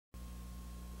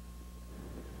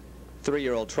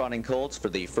Three-year-old trotting colts for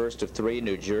the first of three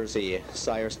New Jersey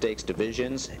Sire Stakes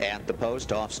divisions. At the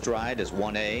post, off stride is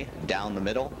 1A. Down the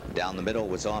middle. Down the middle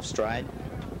was off stride.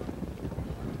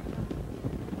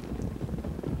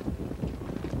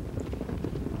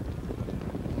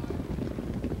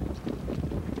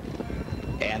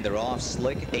 And they're off.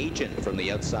 Slick Agent from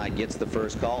the outside gets the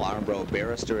first call. ARMBRO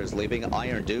Barrister is leaving.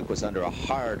 Iron Duke was under a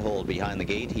hard hold behind the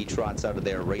gate. He trots out of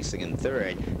there racing in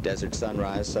third. Desert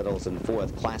Sunrise settles in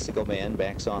fourth. Classical Man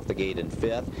backs off the gate in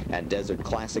fifth. And Desert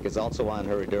Classic is also on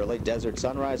hurried early. Desert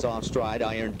Sunrise off stride.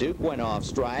 Iron Duke went off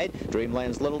stride.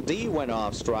 Dreamland's Little D went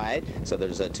off stride. So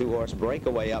there's a two-horse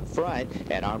breakaway up front.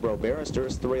 And ARMBRO Barrister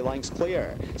is 3 lengths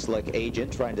clear. Slick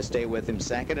Agent trying to stay with him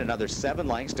second. Another 7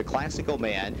 lengths to Classical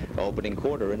Man. Opening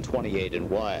quarter in 28 and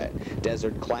 1.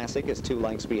 Desert Classic is 2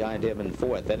 lengths behind him in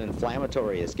fourth. Then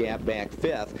Inflammatory is gap back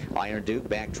fifth. Iron Duke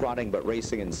back trotting but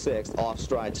racing in sixth. Off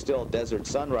stride still Desert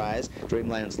Sunrise.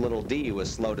 Dreamland's Little D was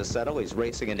slow to settle. He's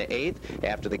racing into eighth.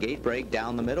 After the gate break,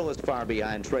 down the middle is far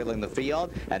behind, trailing the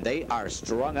field. And they are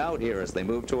strung out here as they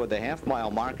move toward the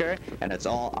half-mile marker. And it's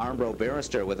all ARMBRO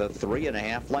Barrister with a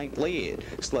 3.5 length lead.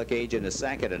 Slick Agent is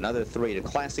second. Another 3 to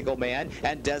Classical Man.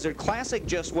 And Desert Classic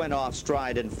just went off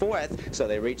stride in fourth. So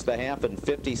they reach the half in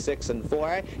 56 and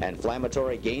 4.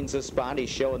 Inflammatory gains a spot. He's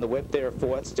showing the whip there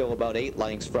fourth, still about 8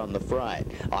 lengths from the front.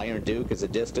 Iron Duke is a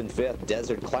distant fifth.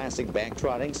 Desert Classic back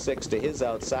trotting, 6 to his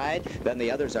outside. Then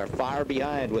the others are far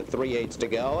behind with 3/8 to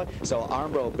go. So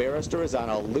ARMBRO Barrister is on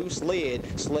a loose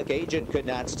lead. Slick Agent could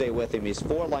not stay with him. He's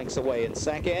 4 lengths away in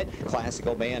second.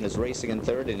 Classical Man is racing in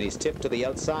third, and he's tipped to the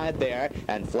outside there.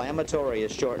 Inflammatory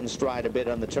is short in stride a bit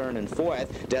on the turn in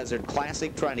fourth. Desert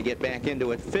Classic trying to get back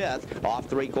into it fifth. Off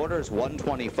 3/4,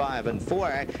 125 and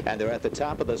 4, and they're at the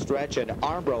top of the stretch, and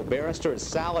ARMBRO Barrister is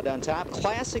solid on top.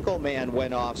 Classical Man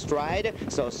went off stride,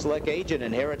 so Slick Agent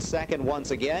inherits second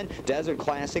once again. Desert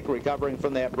Classic recovering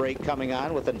from that break coming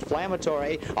on with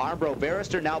Inflammatory. ARMBRO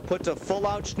Barrister now puts a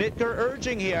full-out Schnittker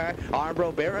urging here.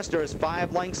 ARMBRO Barrister is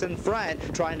 5 lengths in front,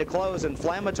 trying to close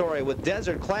Inflammatory with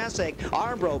Desert Classic.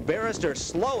 ARMBRO Barrister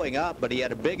slowing up, but he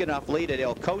had a big enough lead that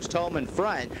he'll coast home in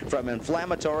front from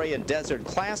Inflammatory and Desert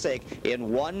Classic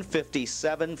in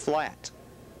 1:57 flat.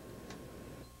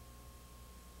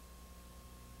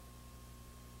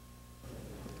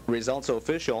 Results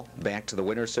official. Back to the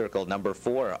winner's circle. Number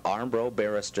 4, ARMBRO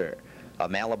Barrister. A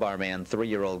Malabar Man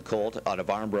 3-year-old colt out of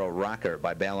ARMBRO Rocker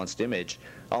by Balanced Image.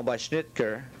 Owned by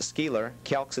Schnittker, Skeeler,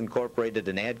 Kelks Incorporated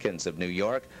and Adkins of New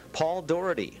York. Paul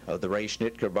Doherty of the Ray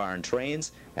Schnittker Barn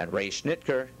trains. And Ray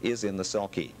Schnittker is in the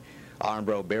sulky.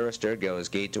 ARMBRO Barrister goes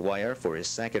gate to wire for his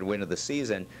second win of the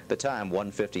season. The time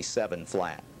 1:57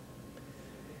 flat.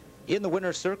 In the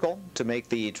winner's circle, to make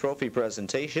the trophy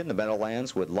presentation, the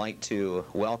Meadowlands would like to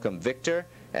welcome Victor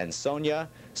and Sonia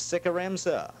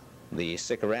Sikaramza. The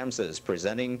Sikaramzas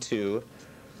presenting to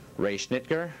Ray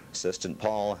Schnittker, assistant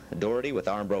Paul Doherty with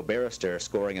ARMBRO Barrister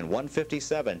scoring in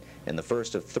 1:57 in the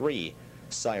first of 3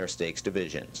 Sire Stakes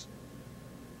divisions.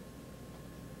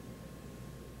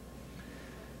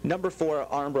 Number 4,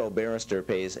 ARMBRO Barrister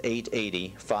pays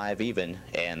 $8.80, 5 even,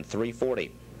 and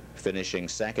 340. Finishing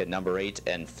second, number 8,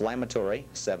 Inflammatory,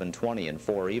 720 and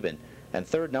 4 even. And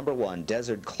third, number 1,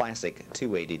 Desert Classic,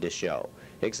 280 to show.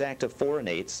 Exact of 4 and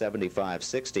 8,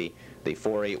 75.60. The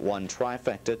 481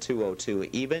 trifecta, 202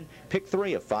 even. Pick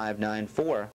 3 of 594.